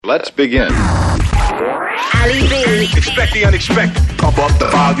Let's begin. Ali B. Expect the unexpected. Pump up the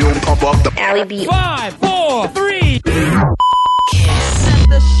volume, pump up the... Ali B. 5, 4, 3. Let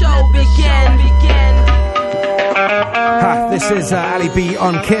the show begin. This is Ali B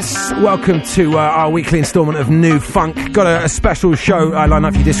on Kiss. Welcome to our weekly instalment of New Funk. Got a special show lined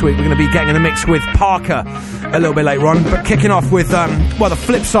up for you this week. We're going to be getting in a mix with Parker a little bit later on. But kicking off with, the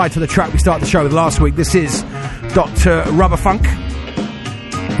flip side to the track we started the show with last week. This is Dr. Rubber Funk.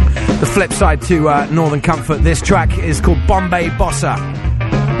 The flip side to Northern Comfort. This track is called Bombay Bossa.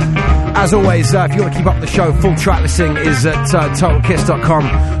 As always, if you want to keep up the show, full track listing is at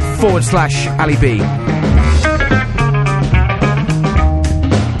totalkiss.com/Ali B.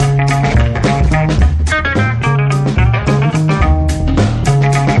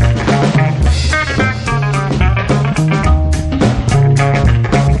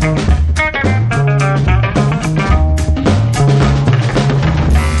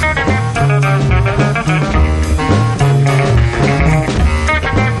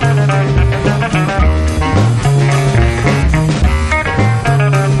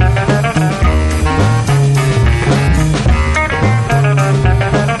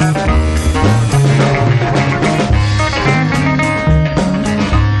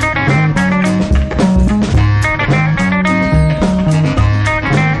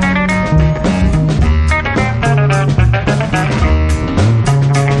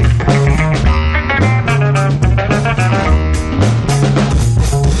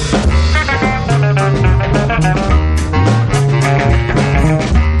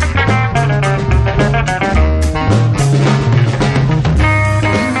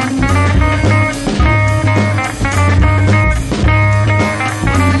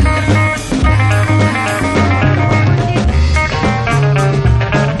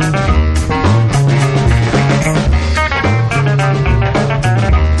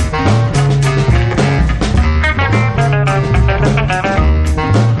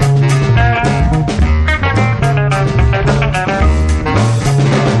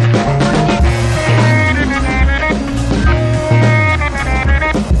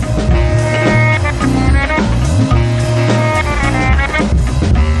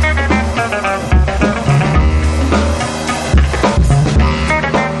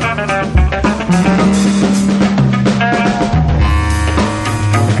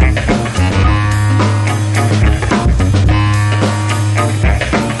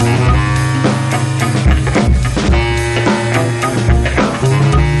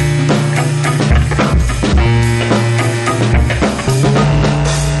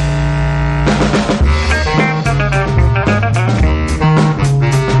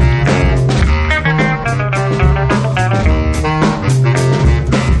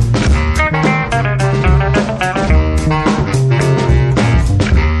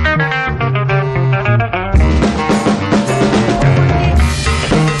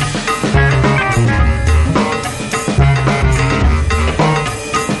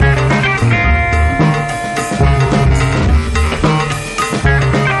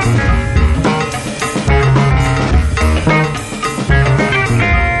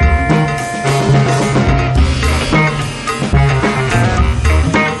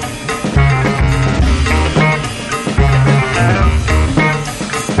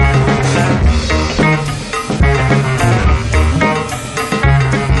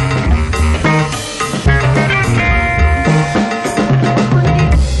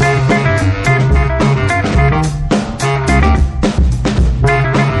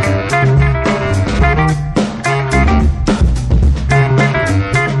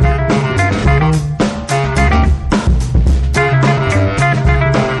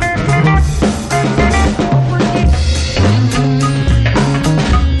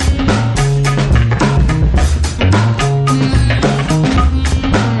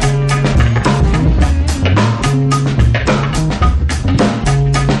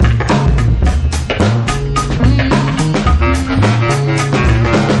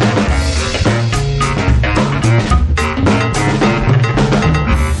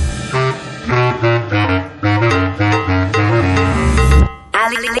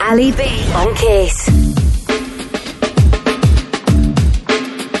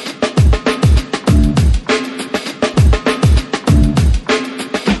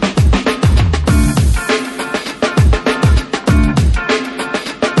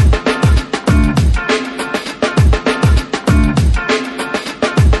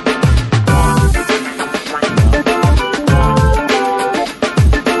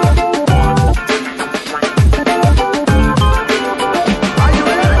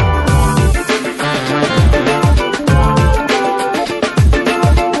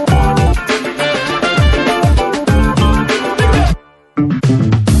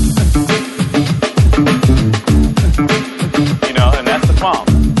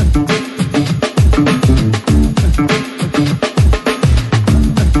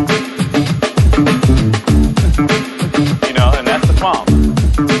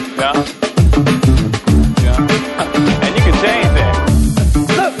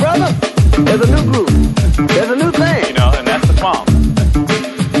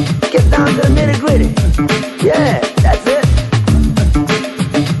 down to the nitty gritty. Yeah, that's it.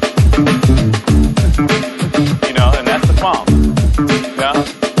 You know, and that's the funk. Yeah.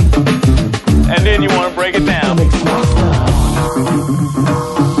 And then you want to break it down.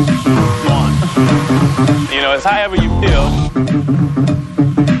 You know, it's however you feel.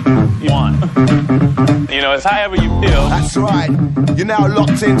 You want. You know, it's however you feel. That's right. You're now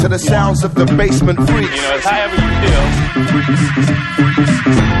locked into the sounds of the Basement Freaks. You know, it's however you feel.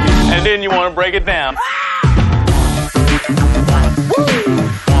 And then you want to break it down.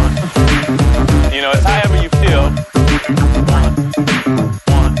 You know, it's however you feel.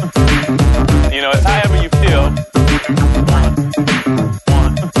 You know, it's however you feel.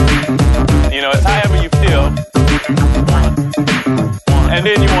 You know, it's however you feel. And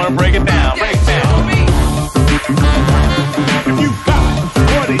then you want to break it down. Break it down. If you got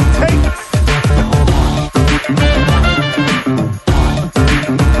what it takes.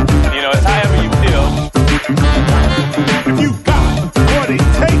 You know, it's however you feel. If you got what it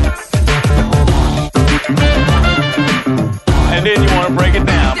takes. And then you want to break it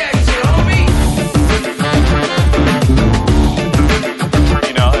down.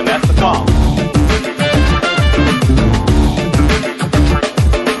 You know, and that's the funk.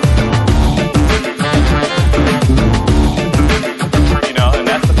 You know, and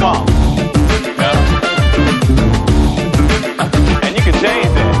that's the funk. You know? And you can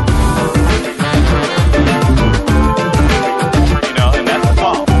change that. You know, and that's the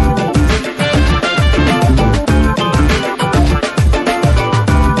funk.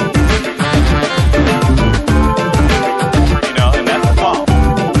 You know, and that's the funk.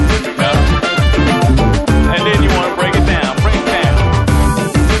 You know? And then you want to break it down. Break it down.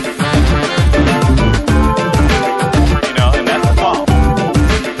 You know, and that's the funk.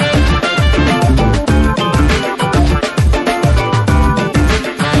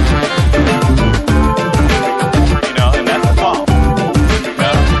 You know, and that's the funk. You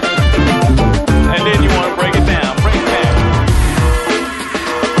know? And then you want to break it down. Break it down.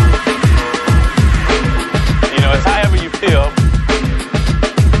 You know, it's however you feel.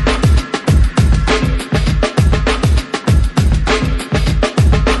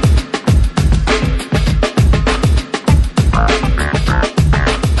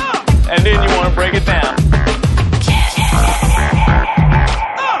 And then you want to break it down.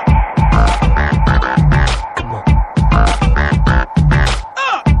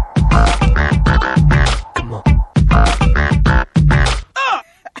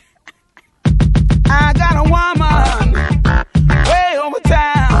 I got a woman way over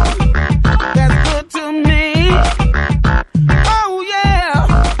town that's good to me. Oh yeah,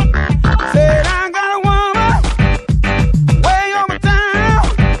 said I got a woman way over town,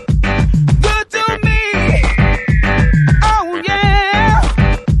 good to me. Oh yeah,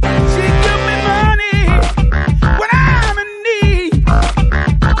 she give me money when I'm in need.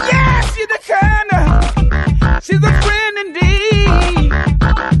 Yeah, she's the kind of, she's a friend indeed.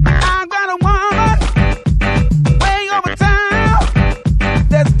 I got a woman way over town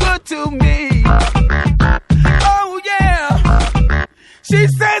that's good to me. Oh yeah, she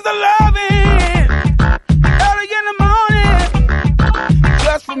says the loving early in the morning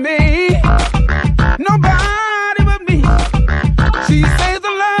just for me, nobody but me. She says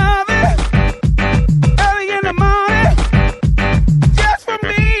the loving early in the morning just for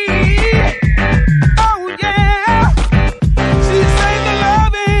me. Oh yeah, she says the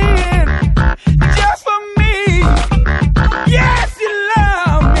loving just for me. Yes, you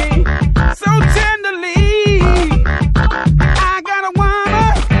love me so tenderly. I got a woman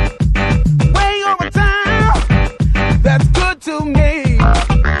way over town that's good to me.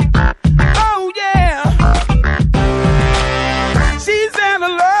 Oh yeah, she's there to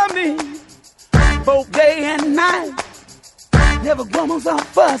love me both day and night. Never grumbles or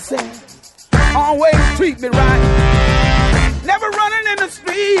fussing, always treat me right. Never running in the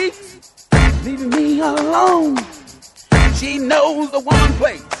streets, leaving me alone. She knows the one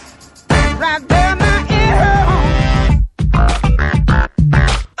place right there now in her home.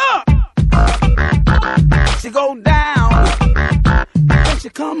 She go down, then she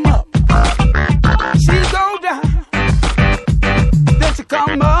come up. She go down, then she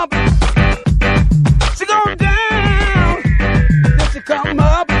come up. She go down, then she come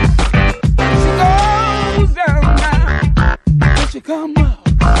up. She goes down now, then she come up.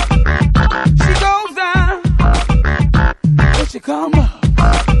 She goes down, then she come up.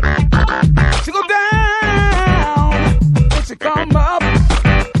 She go down, then she come up.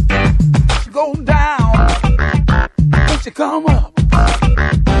 She go down, then she come up.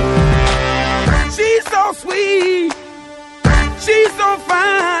 She's so sweet, she's so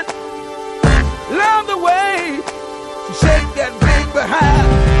fine.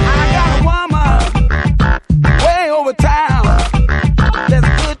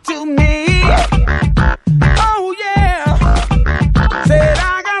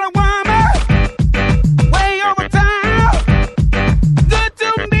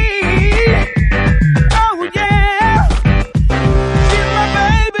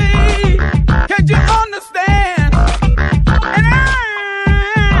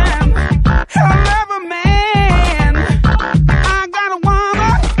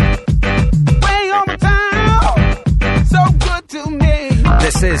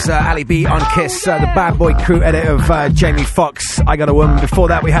 was Ali B on Kiss, the Bad Boy Crew edit of Jamie Foxx, I Got a Woman. Before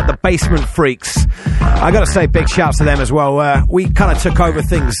that, we had the Basement Freaks. I gotta say, big shouts to them as well. We kind of took over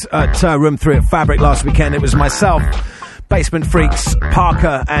things at Room 3 at Fabric last weekend. It was myself, Basement Freaks,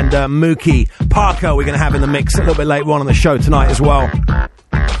 Parker, and Mookie. Parker, we're going to have in the mix a little bit later on the show tonight as well.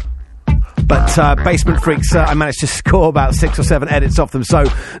 But Basement Freaks, I managed to score about 6 or 7 edits off them, so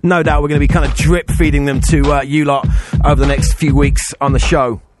no doubt we're going to be kind of drip feeding them to you lot over the next few weeks on the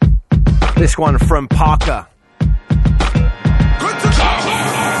show. This one from Parker.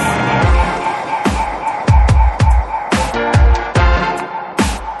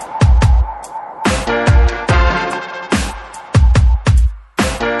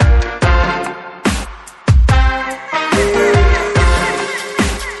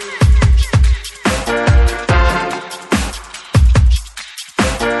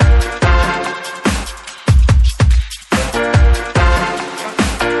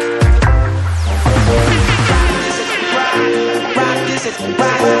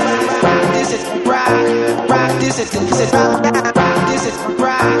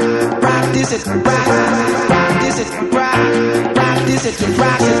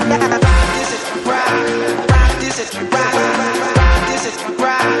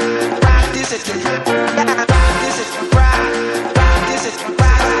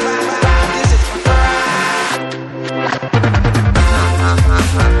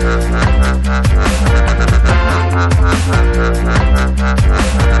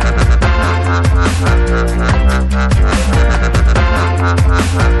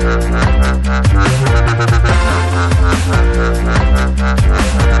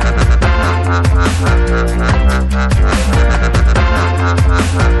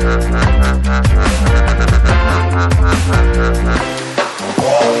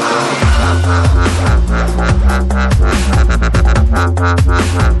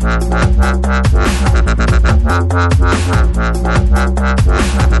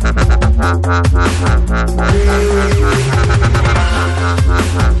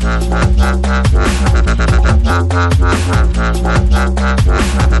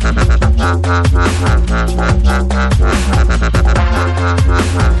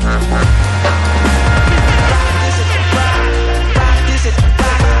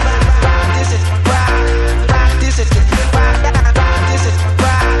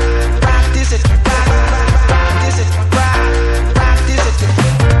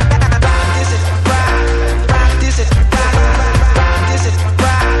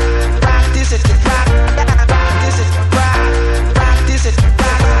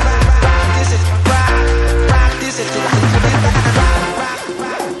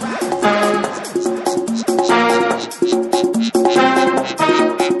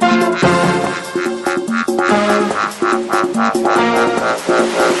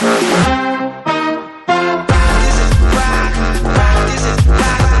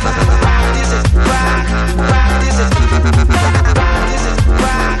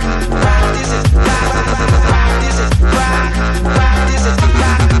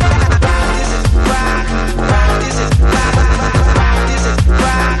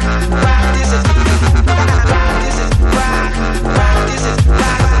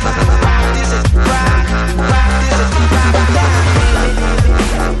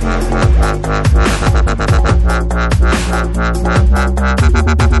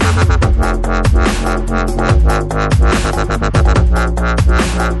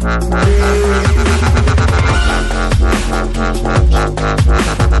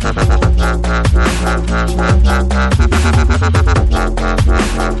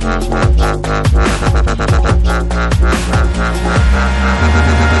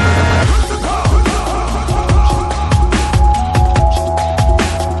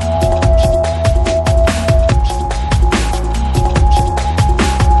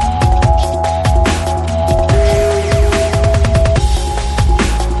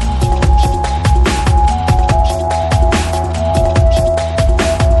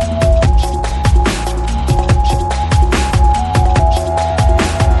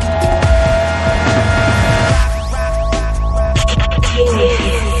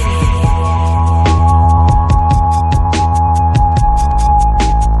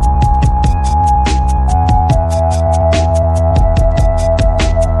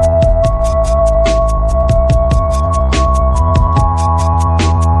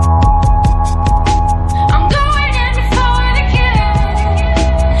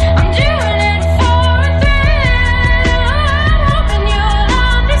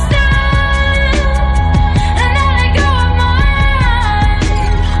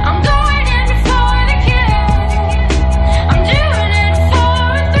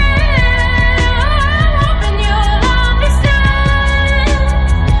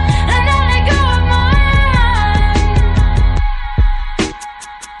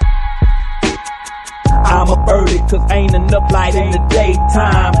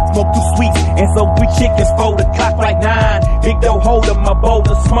 chickens for the clock like 9. Big dough holder, my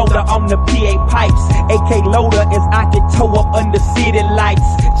boulder smolder on the PA pipes. AK loader as I get toe up under city lights.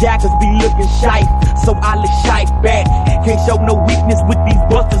 Jackers be looking shy, so I look shy back. Can't show no weakness with these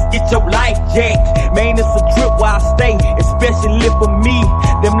busters, get your life jacked. Man, it's a trip where I stay, especially for me.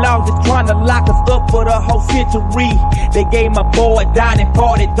 Them laws is trying to lock us up for the whole century. They gave my boy down and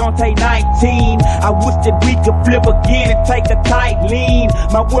 40, Dante 19. I wish that we could flip again and take a tight lean.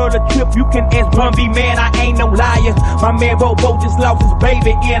 My world a trip, you can ask Brumby, man, I ain't no liar. My man Bobo just lost his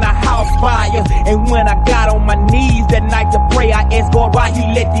baby in a house fire. And when I got on my knees that night to pray, I asked God why he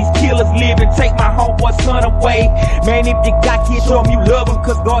let these killers live and take my homeboy son away. Man, if you got kids, show them you love them,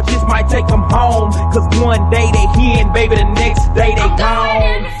 cause God just might take them home. Cause one day they here and baby the next day they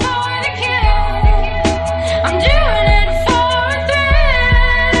gone.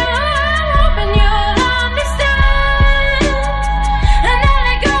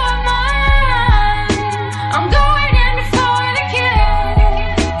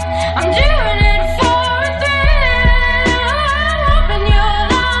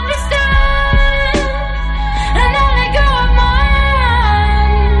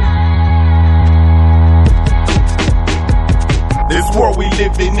 World we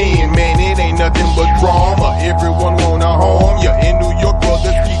living in, man, it ain't nothing but drama. Everyone want a home. You're in New York,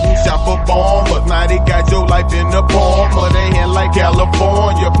 brothers eating shop for bombers. Now they got your life in the palm of their hand like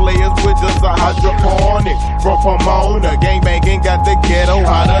California. Players with us are hydroponic. From Pomona, gangbanging got the ghetto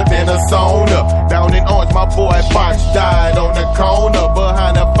hotter than a sauna. Down in Orange, my boy Box died on the corner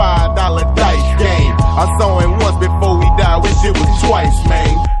behind a $5 dice game. I saw him once before he died, wish it was twice,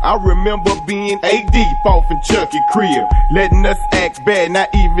 man. I remember being AD off in Chucky crib, letting us act bad,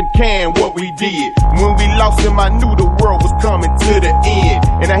 not even caring what we did. When we lost him, I knew the world was coming to the end,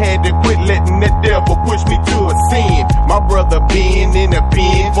 and I had to quit letting that devil push me to a sin. My brother been in the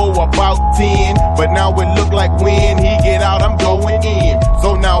pen for about 10, but now it look like when he get out, I'm going in.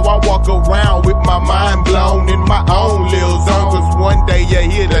 So now I walk around with my mind blown in my own little zone, cause one day you're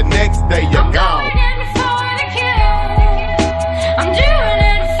here, the next day you're gone.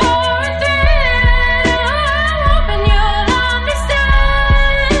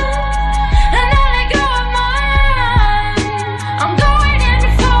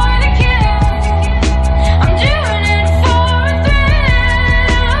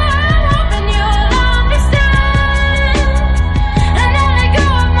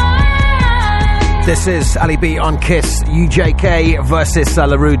 This is Ali B on Kiss, UJK versus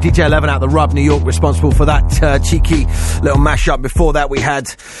LaRue. DJ 11 out the Rub, New York, responsible for that cheeky little mashup. Before that, we had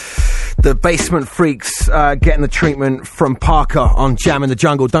the Basement Freaks getting the treatment from Parker on Jam in the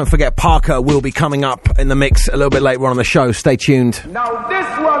Jungle. Don't forget, Parker will be coming up in the mix a little bit later on the show. Stay tuned. Now this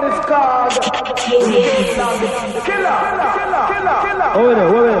one is called Killer.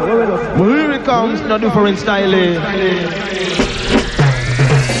 Well, here it comes, no different style.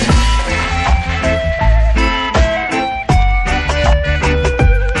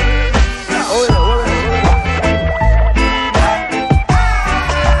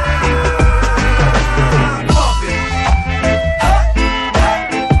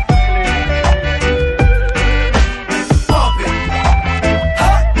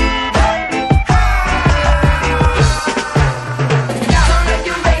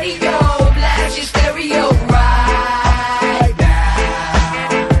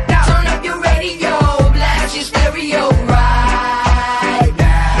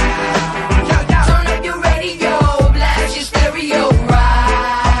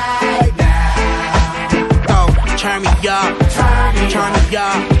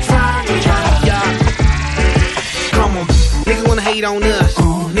 On us,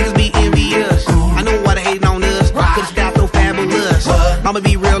 niggas be envious. I know why they hating on us, cause style's so fabulous. I'ma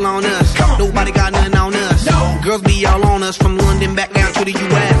be real on us, nobody got nothing on us. Girls be all on us, from London back down to the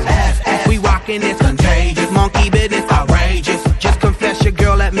US. We rockin' this contagious, monkey business outrageous. Just confess your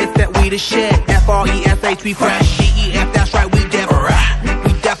girl admits that we the shit. FRESH, we fresh. GEF, that's right, we definite.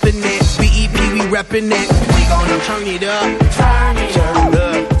 We definite. BEP, we reppin' it. We gonna turn it up, turn it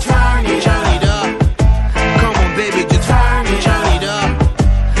up, turn it up. Come on, baby, just turn it up.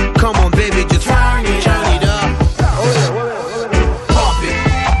 Come on, baby, just turn it up. Pump it.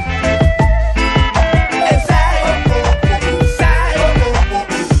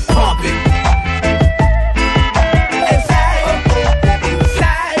 Pump it.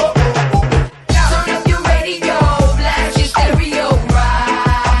 Turn up your radio, blast your stereo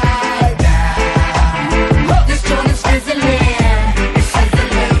right now. This joint is sizzling. It's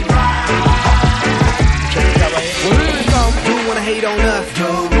sizzling right. Well, here it comes. You wanna hate on us?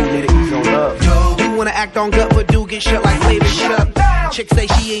 Wanna act on gut, but do get shut like Flavor Shut. Chick say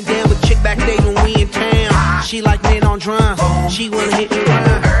she ain't down with chick backstage when we in She like men on drums. She wanna hit and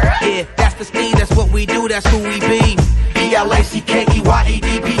run. Yeah, that's the speed, that's what we do, that's who we be.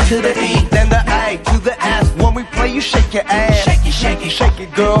 B-L-A-C-K-E-Y-E-D-P to the E, then the A to the S. When we play, you shake your ass. Shake it, shake it, shake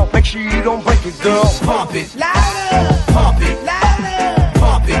it, girl. Make sure you don't break it, girl. Pump it, louder. Pump it, louder.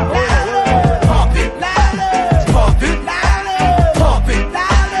 Pump it, louder. Pump it, louder. Pump it, louder. Pump it,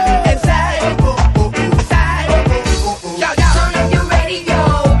 louder. And say, say, yo, yo. Turn up your radio,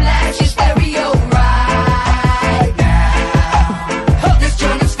 blast your stereo right now. This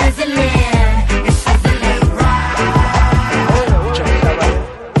joint is sizzling, it's sizzling right. Pump it, ha, ha, ha.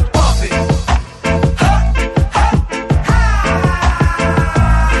 Pump it, ha, ha, ha.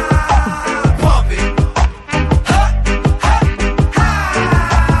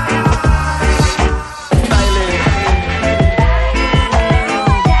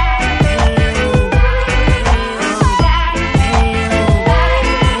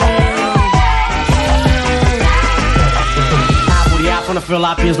 On the fill,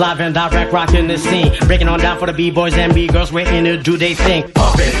 I feels live and direct, rocking the scene. Breaking on down for the B-boys and B-girls, we're in to do they thing.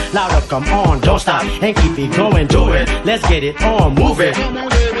 Pump it, louder, come on, don't stop, and keep it going, do it. Let's get it on, move it.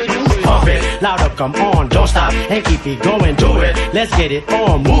 Pump it, louder, come on, don't stop, and keep it going, do it. Let's get it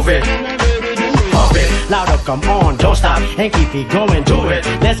on, move it. Pump it, louder, come on, don't stop, and keep it going, do it.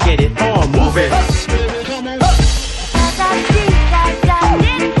 Let's get it on, move it.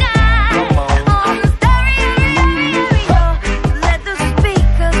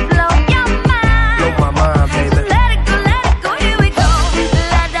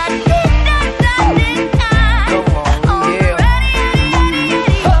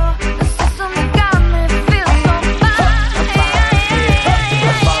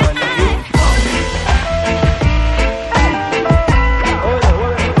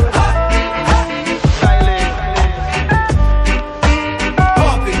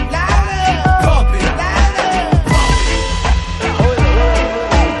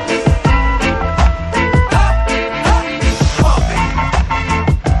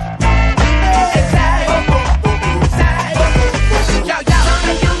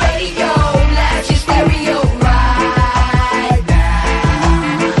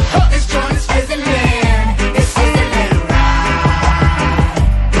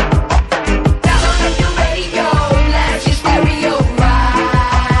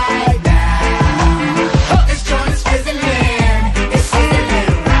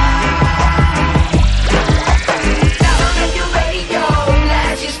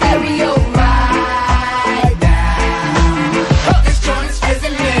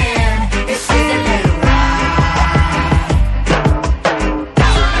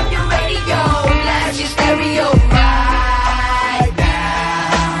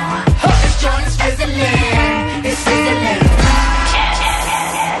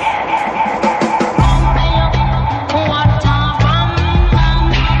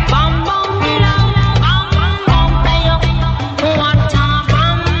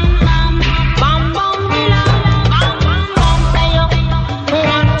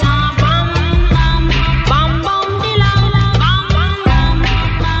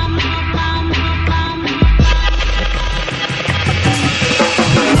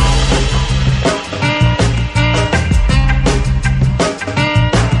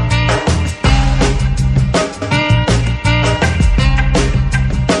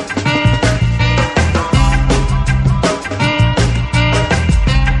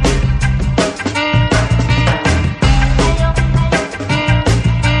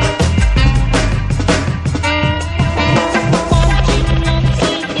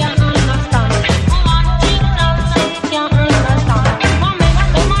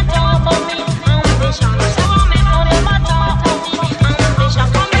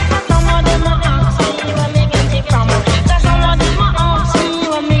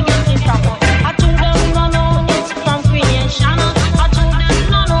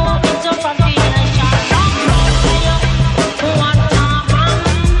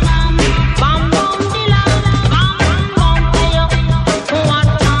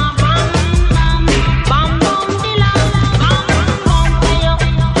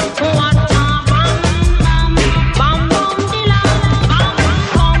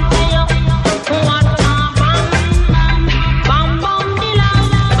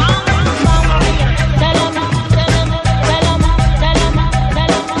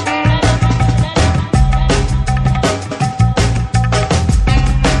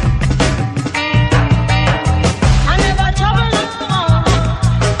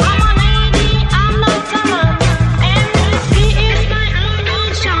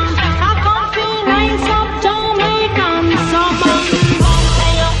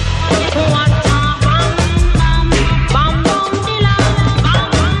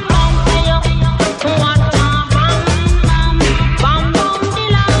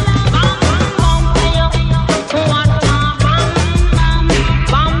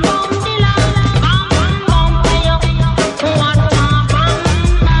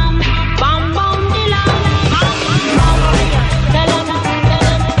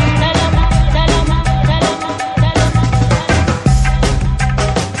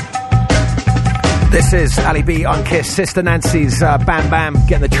 This is Ali B on Kiss. Sister Nancy's Bam Bam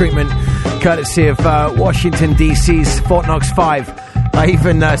getting the treatment courtesy of Washington DC's Fort Knox 5. I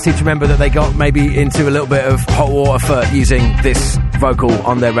even seem to remember that they got maybe into a little bit of hot water for using this vocal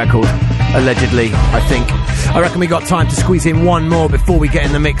on their record, allegedly, I think. I reckon we got time to squeeze in one more before we get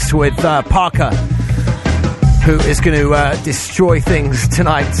in the mix with Parker, who is going to destroy things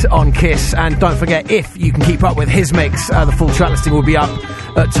tonight on Kiss. And don't forget, if you can keep up with his mix, the full track listing will be up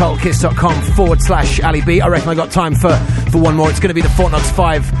at totalkiss.com/Ali B. I reckon I got time for one more. It's going to be the Fort Knox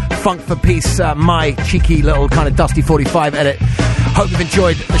 5 Funk for Peace, my cheeky little kind of Dusty 45 edit. Hope you've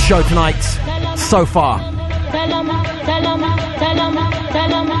enjoyed the show tonight so far.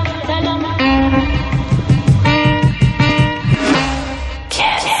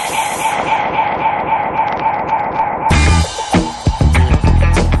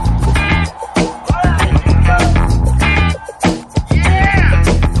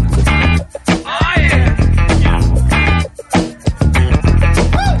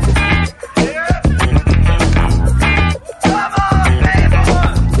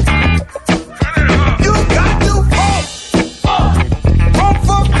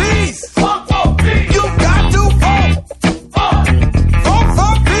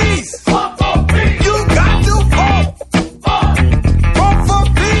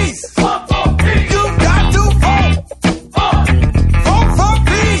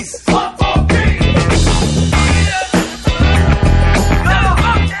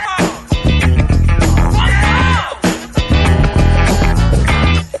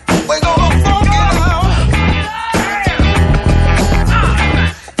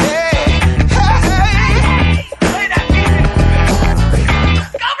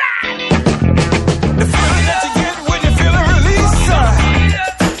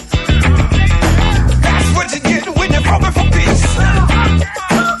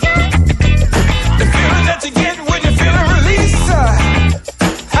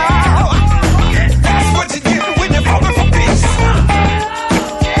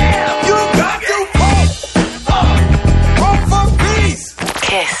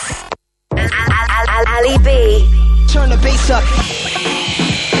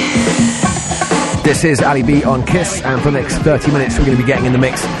 This is Ali B on Kiss, and for the next 30 minutes we're going to be getting in the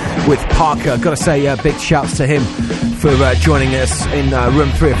mix with Parker. Got to say big shouts to him for joining us in room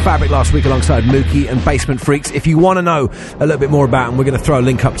 3 of Fabric last week alongside Mookie and Basement Freaks. If you want to know a little bit more about him, we're going to throw a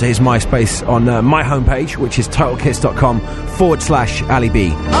link up to his MySpace on my homepage, which is totalkiss.com/Ali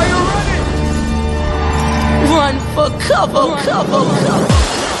B. Are you ready? Run for cover.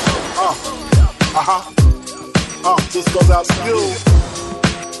 This goes out to you.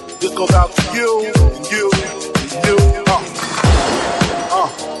 This goes out to you, and you, and you.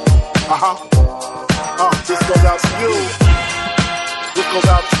 This goes out to you. This goes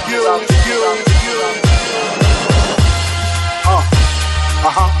out to you, and you, and you.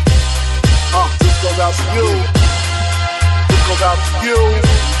 This goes out to you. This goes out to you, and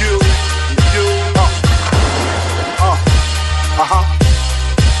you, and you.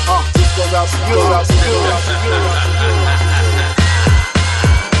 This goes out to you, out to you, out to you.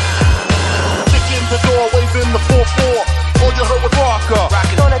 The door, waving the 4-4. All you heard was Parker.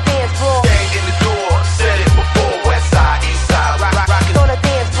 Rockin' on the dance floor. Gang in the door, said it before. West side, east side. Rockin' on the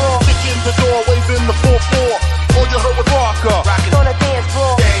dance floor. Kick in the door, waving the 4-4. All you heard was Parker. Rockin' on the dance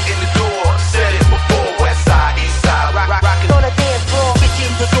floor. Gang in the door, said it before. West side, east side. Rockin' on the dance floor. Kick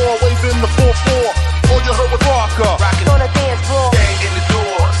in the door, waving the 4-4. All you heard was Parker. Rockin' on the dance floor. Gang in the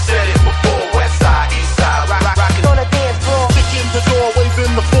door, said it before. West side, east side. Rockin' on the dance floor. Kick in the door,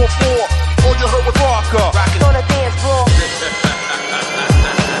 waving the 4-4. All you heard was Parker. Rockin' on the dance floor.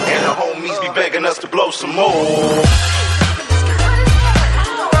 And the homies be begging us to blow some more.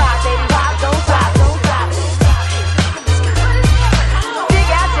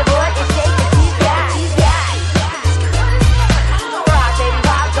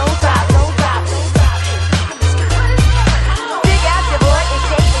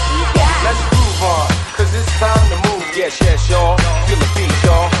 Yes, y'all. Feel the beat,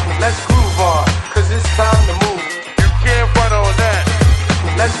 y'all. Let's groove on, cause it's time to move. You can't run on that.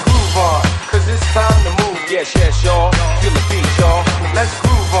 Let's groove on, cause it's time to move. Yes, y'all.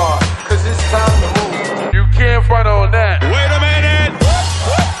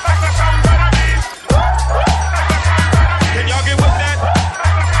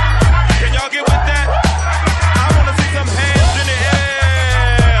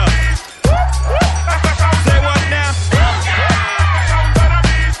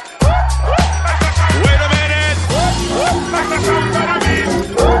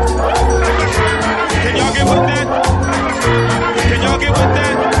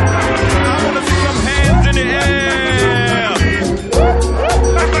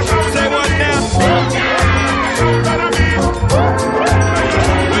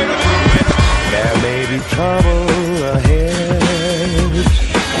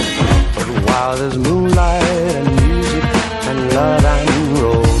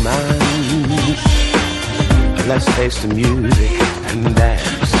 Let's face the music and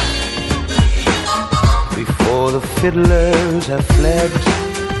dance. Before the fiddlers have fled,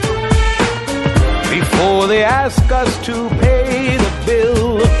 before they ask us to pay the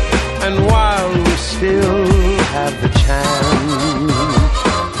bill, and while we still have the chance,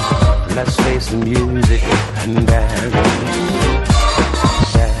 let's face the music and dance.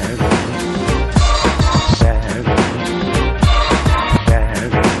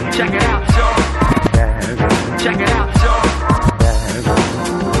 Check it out, y'all. Check it out, y'all.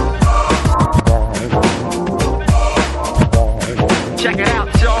 Check it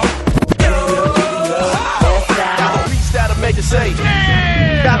out, y'all. Got the beats that'll make it say.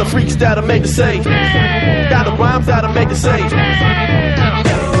 Got the freaks that'll make it say. Got the rhymes that'll make it say.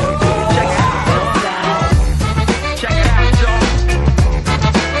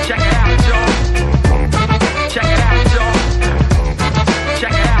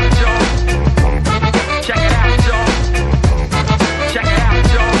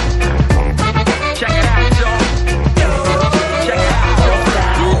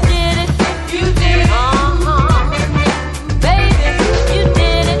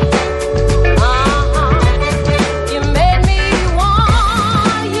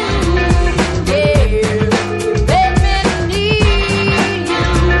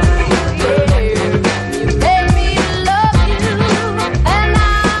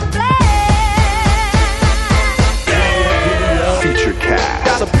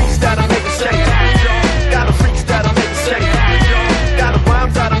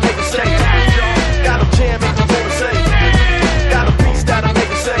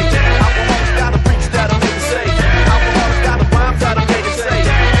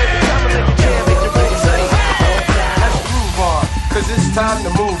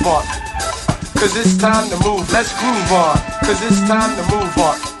 Cause it's time to move, let's groove on. Cause it's time to move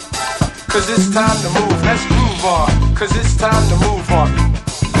on. Cause it's time to move, let's groove on. Cause it's time to move on.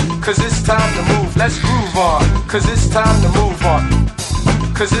 Cause it's time to move, let's groove on. Cause it's time to move on.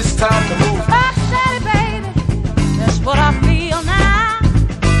 Cause it's time to move. Rock steady, baby, that's what I feel now.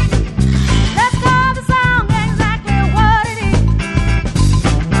 Let's call the song exactly what it is.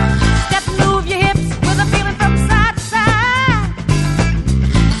 Step and move your hips with a feeling from side to side.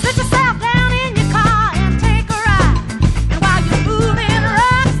 Sit yourself down in your car and take a ride. And while you're moving,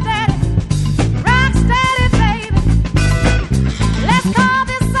 rock steady, baby. Let's call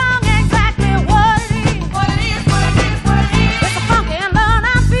this song exactly what it is. What it is, what it is, what it is. It's a funky and love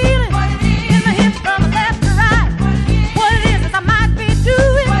I'm feeling. What it is. In the hips from left to right. What it is.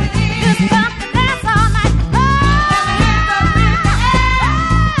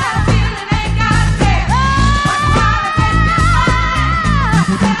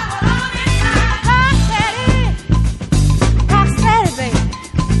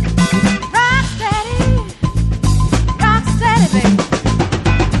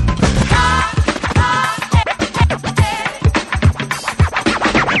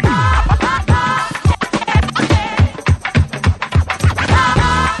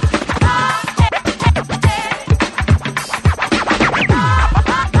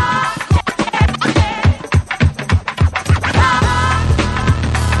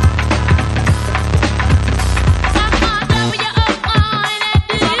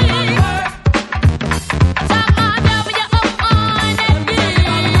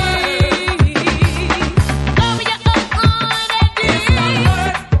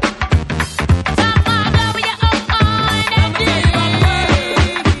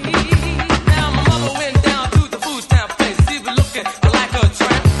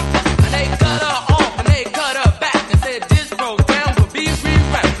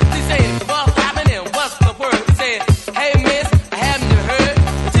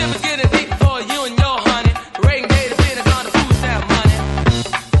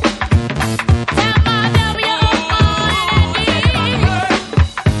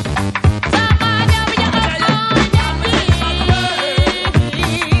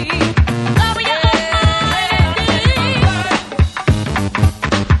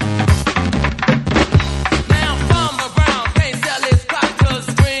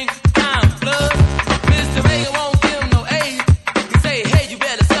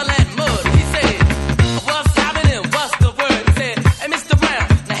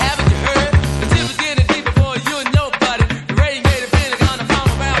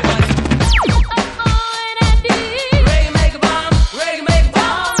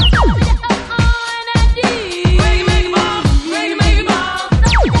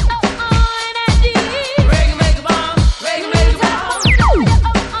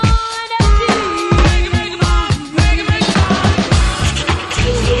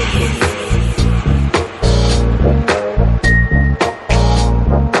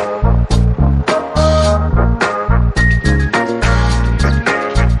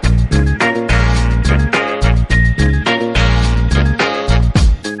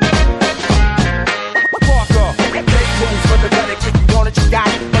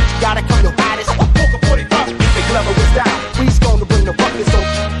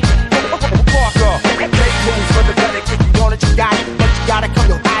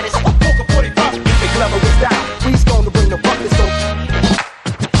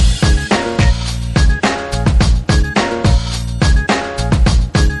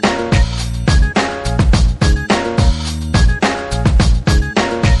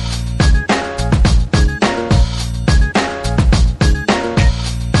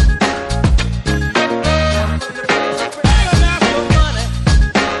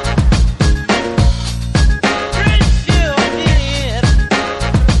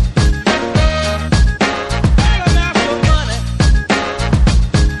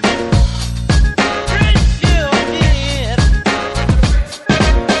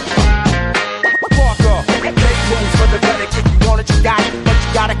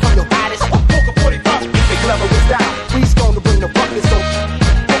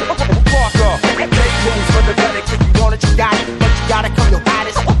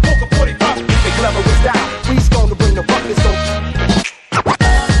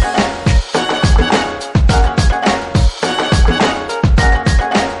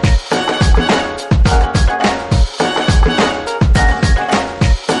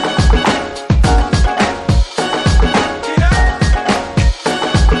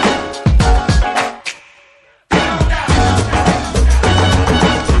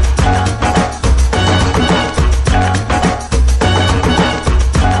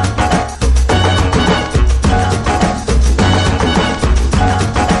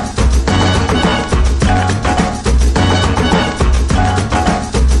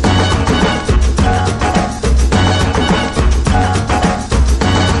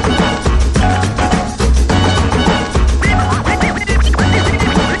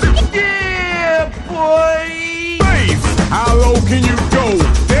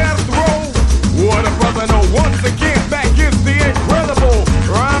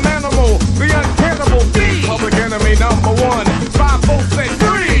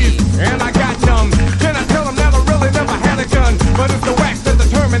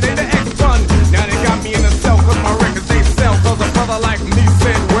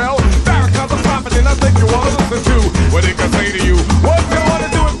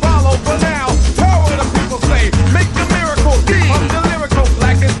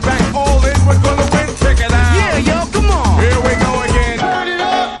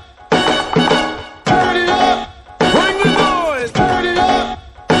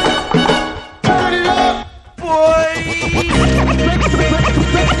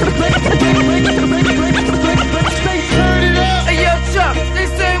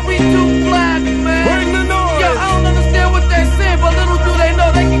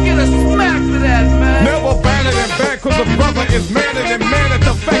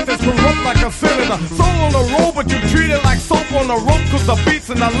 the soul on the road, but you treat it like soap on the rope, cause the beats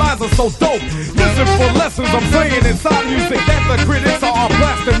and the lines are so dope. Listen for lessons I'm saying inside music that the critics are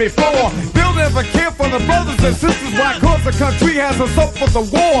blasting me for. Building a care for the brothers and sisters, why cause the country has us up for the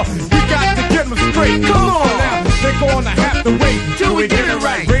war. We got to get them straight. Come on now, they're gonna have to wait till we get it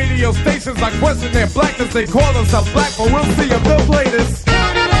right. Radio stations are questioning their blackness, they call us a black, but we'll see if they'll play this.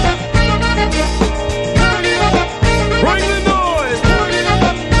 Bring the noise.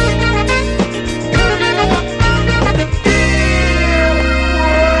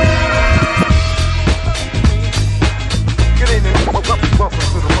 Good evening. Welcome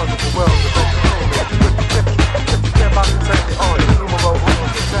to the wonderful world of entertainment. Stand by to take it on. Numero uno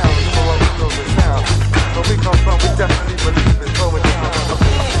the sound. Numero uno the sound. Where we come from, we definitely believe in growing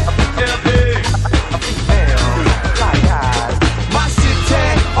My shit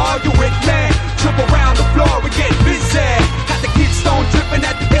tag, are you with me? Trip around the floor and get busy. Got the Keystone dripping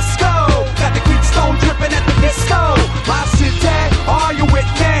at the disco. Got the Keystone dripping at the disco. My shit tag, are you with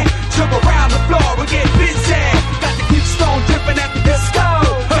me? Trip around the floor and get busy. Got the Keystone dripping at the disco.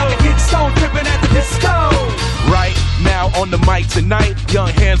 Got the Keystone dripping at the disco. Right now on the mic tonight, young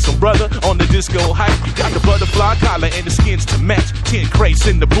handsome brother on the disco hype. Got the butterfly collar and the skins to match. 10 crates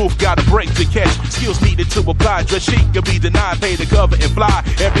in the booth, got a break to catch. Skills needed to apply. Dress chic, you'll be denied. Pay to cover and fly.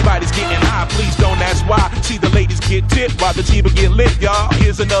 Everybody's getting high, please don't ask why. See the ladies get tipped while the team get lit, y'all.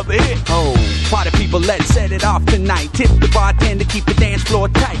 Here's another hit. Oh, party people, let's set it off tonight. Tip the bartender, keep the dance floor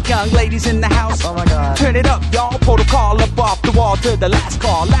tight. Young ladies in the house, oh my God, turn it up, y'all. Protocol up off the wall to the last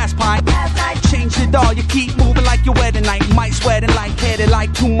call, last pint. Change it all, you keep moving like your wedding night. Might sweating like headed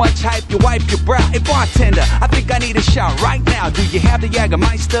like too much hype. You wipe your brow. Hey bartender, I think I need a shot right now. Do you have the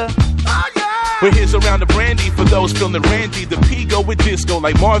Jägermeister? Oh yeah! Well, here's around the brandy for those feeling randy. The P go with disco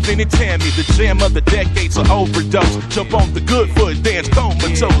like Marvin and Tammy. The jam of the decades are overdose. Jump on the good foot, dance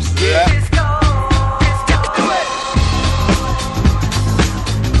comatose. Yeah.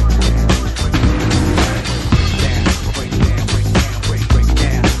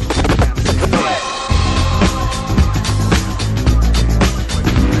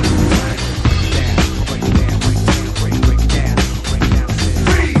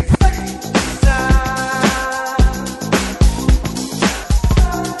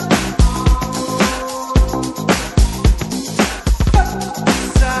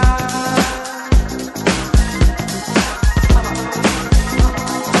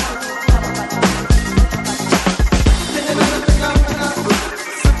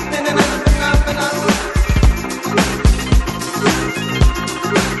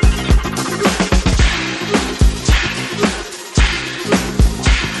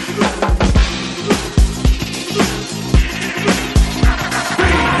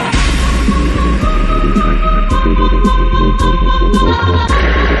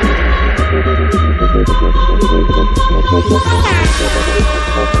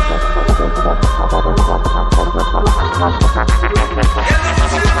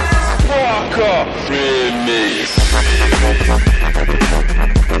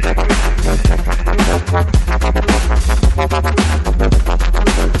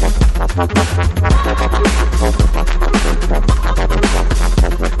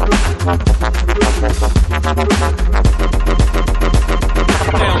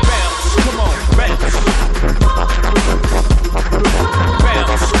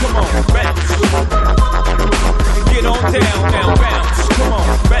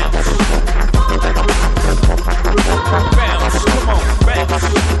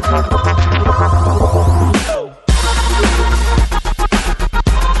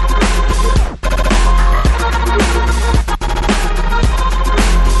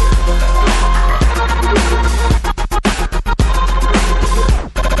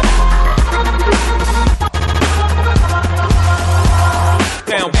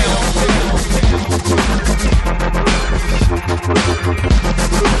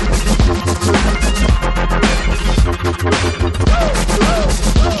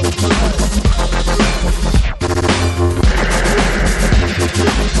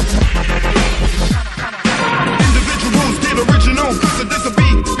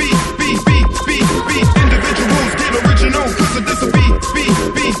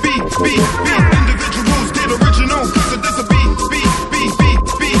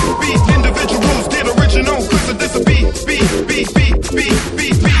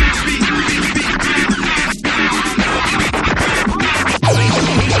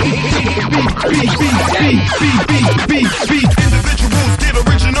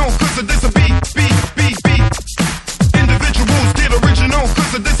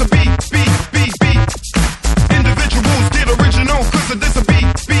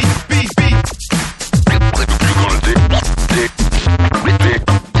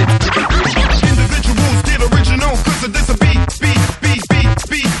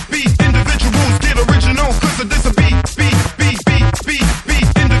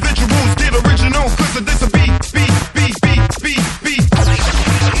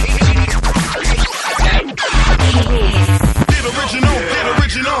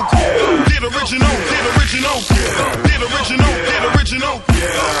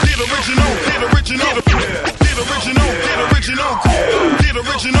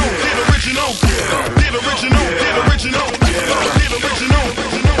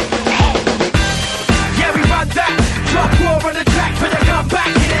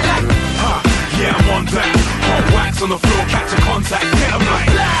 wax on the floor, catch a contact, get 'em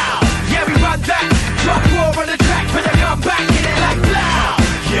like Loud. Yeah, we run that. Drop war on the track, but they come back in it like loud.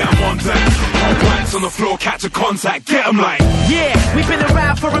 yeah, I'm on that. Hot wax on the floor, catch a contact, get 'em like Yeah, we've been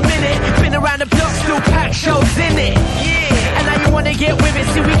around for a minute. Been around the block, still pack shows in it. Yeah, and now you wanna get with it.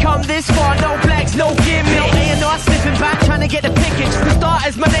 See, we come this far, no blacks, no gimmick. No A&R slipping back, trying to get the pickage. For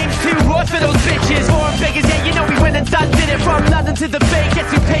starters, my name's too raw for those bitches. Foreign beggars, yeah, you know we went and done did it. From London to the Bay,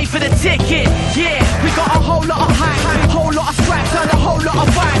 guess who paid for the ticket? Yeah, we got a whole lot of hype, whole lot of scraps, and a whole lot of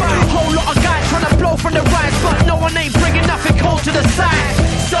vibes. Whole lot of guys trying to blow from the rise, but no one ain't bringing nothing cold to the side.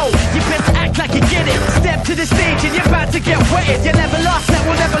 So, you better act like you get it. Step to the stage and you're about to get wetted. You never lost, that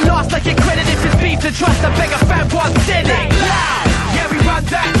will never last like your credit. If it's beef to trust, I beg a fan once did it. Loud, yeah, we run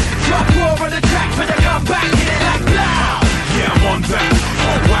that. Drop war on the track, but they come back in it like loud. yeah, I'm on that.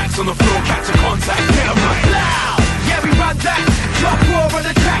 Hot wax on the floor, catch a contact, get 'em like Loud, yeah, we run that. Drop war on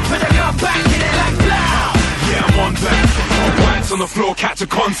the track, but they come back in it like loud. yeah, I'm on that. Hot wax on the floor, catch a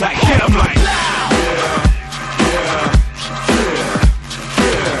contact, get 'em like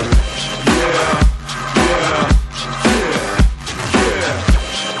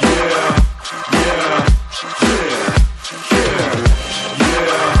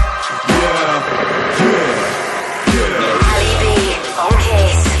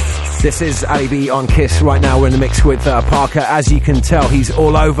This is Ali B on Kiss. Right now we're in the mix with Parker. As you can tell, he's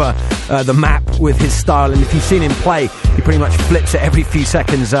all over the map with his style, and if you've seen him play, he pretty much flips it every few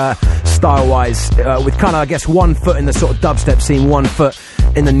seconds style-wise, with kind of, I guess, 1 foot in the sort of dubstep scene, 1 foot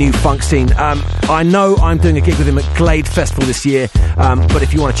in the new funk scene. I know I'm doing a gig with him at Glade Festival this year, but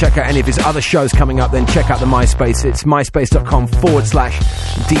if you want to check out any of his other shows coming up, then check out the MySpace. It's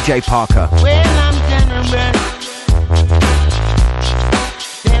myspace.com/DJ Parker. When I'm generous,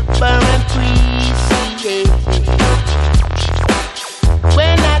 simple and appreciated.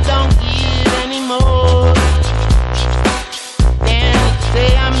 When I don't give anymore, then you say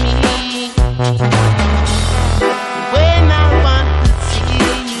I'm mean. When I want to see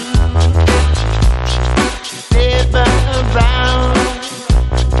you, never around.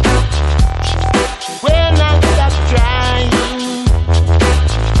 When I stop trying,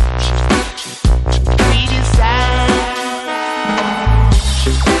 we decide.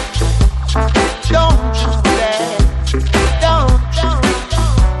 Don't you say, don't. Don't you say,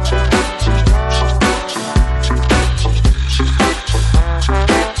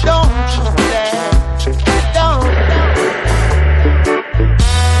 don't. Don't you say.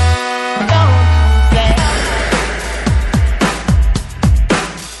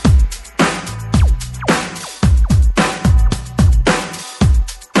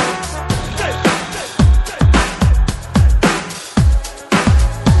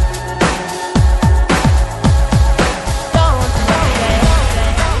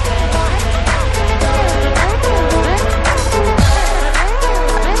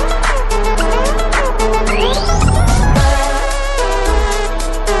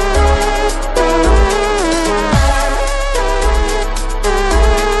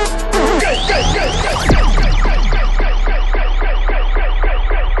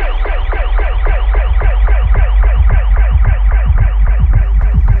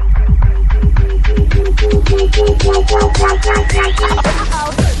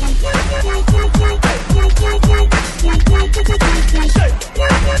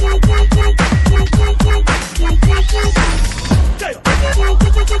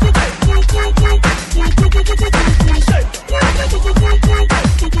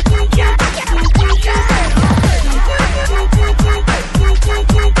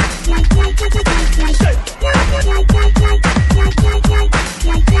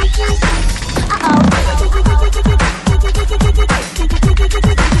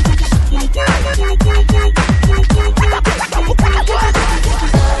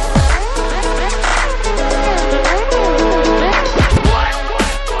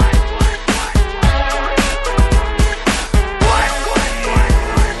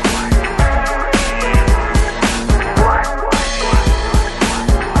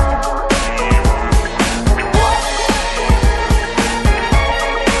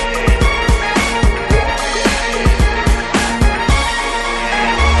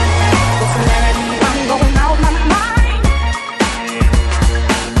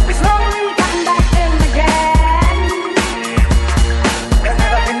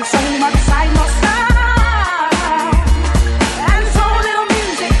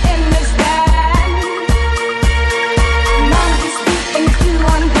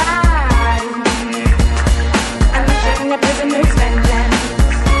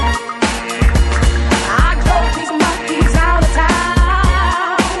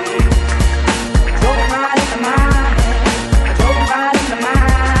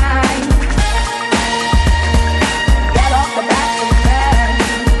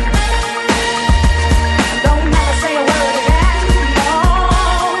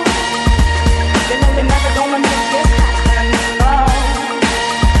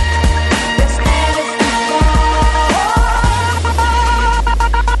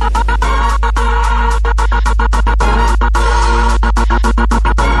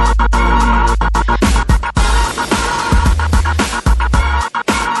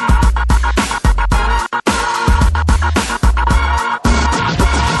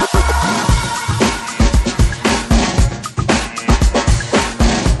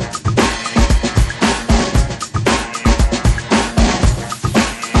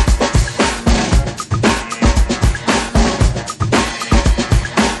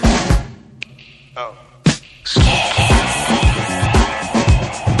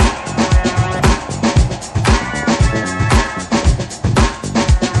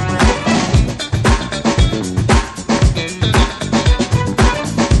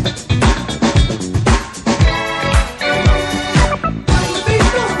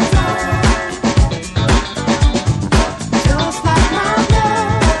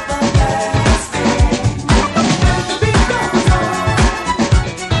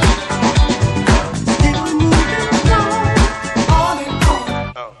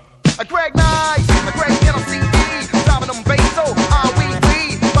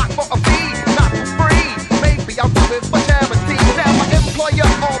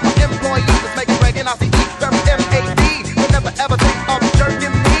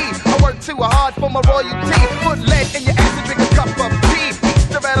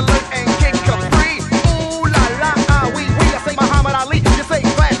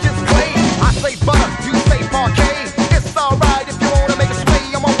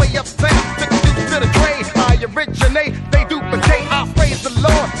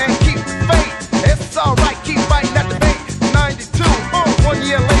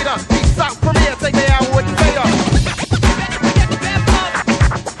 year later. Peace out, Premier, take me out with the fader.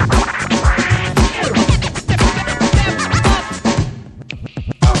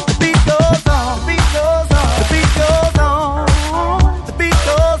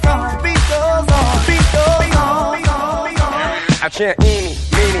 I chant eeny,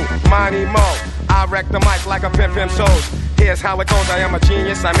 meeny, miny, mo. I wreck the mic like a pimp toes. Here's how it goes, I am a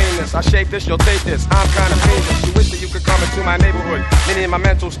genius, I mean this. I shape this, you'll take this, I'm kinda famous. You wish that you could come into my neighborhood. Meaning in my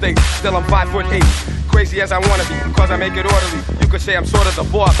mental state, still I'm 5'8". Crazy as I wanna be, cause I make it orderly. You could say I'm sort of the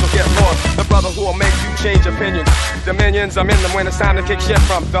boss, so get lost. The brother who will make you change opinions. Dominions, I'm in them when it's time to kick shit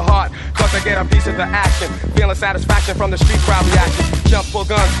from the heart. Cause I get a piece of the action. Feeling satisfaction from the street crowd reaction. Jump full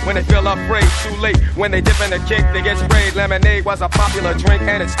guns when they feel afraid. Too late, when they dip in the kick, they get sprayed. Lemonade was a popular drink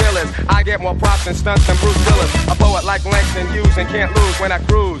and it still is. I get more props and stunts than Bruce Willis. A poet like Langston Hughes and can't lose when I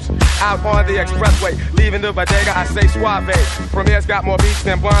cruise. Out on the expressway, leaving the bodega, I say suave. Premier's got more beats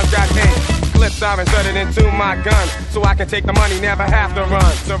than Bonds got hate. Clips are inserted into my gun, so I can take the money, never have to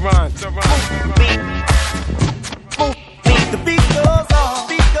run. The beat goes on,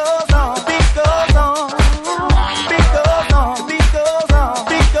 beat goes on, the beat goes on, beat goes on, the beat goes on,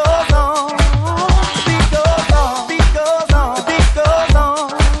 beat goes on, the beat goes on, beat goes on, the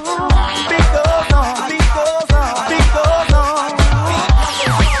beat goes on, beat goes on, beat goes on, beat goes on.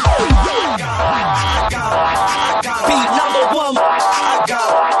 Beat number one. I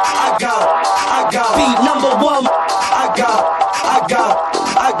got. Beat number one. I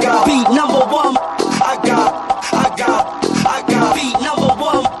got. Beat number one. I got. Beat number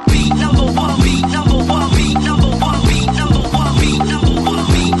one. Beat number one. Beat number one. Beat number one. Beat number one. Beat number one.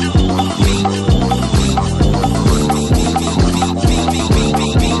 Beat number one. Beat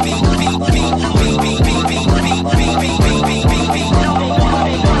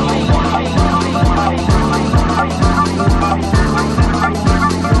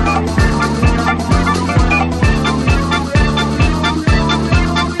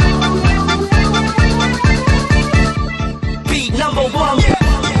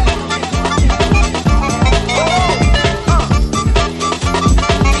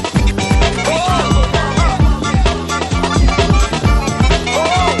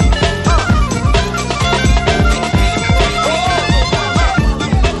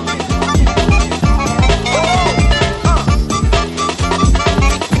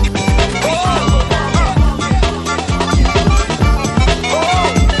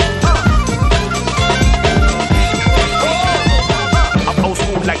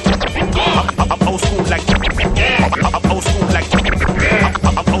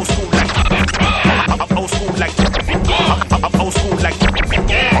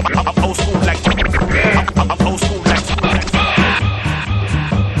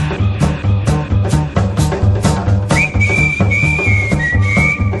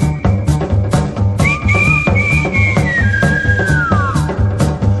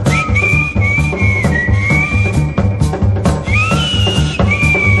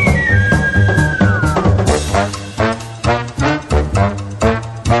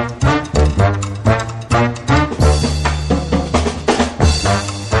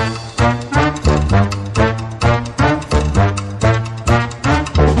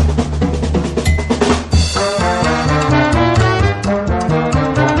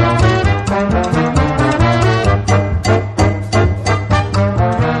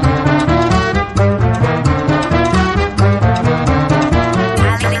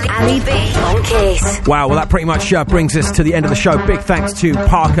Wow, well that pretty much brings us to the end of the show. Big thanks to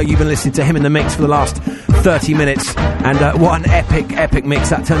Parker. You've been listening to him in the mix for the last 30 minutes. And what an epic mix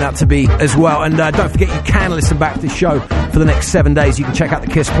that turned out to be as well. And don't forget, you can listen back to the show for the next 7 days. You can check out the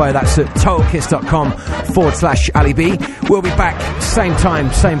Kiss player. That's at totalkiss.com/Ali B. We'll be back same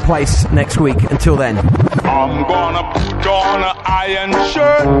time, same place next week. Until then. I'm gonna put on an iron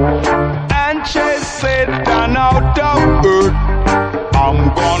shirt and chase Satan out of earth.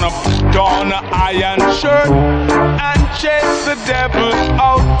 I'm gonna put on an iron shirt and chase the devil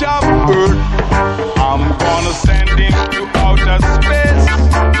out of earth. I'm gonna send him to outer space.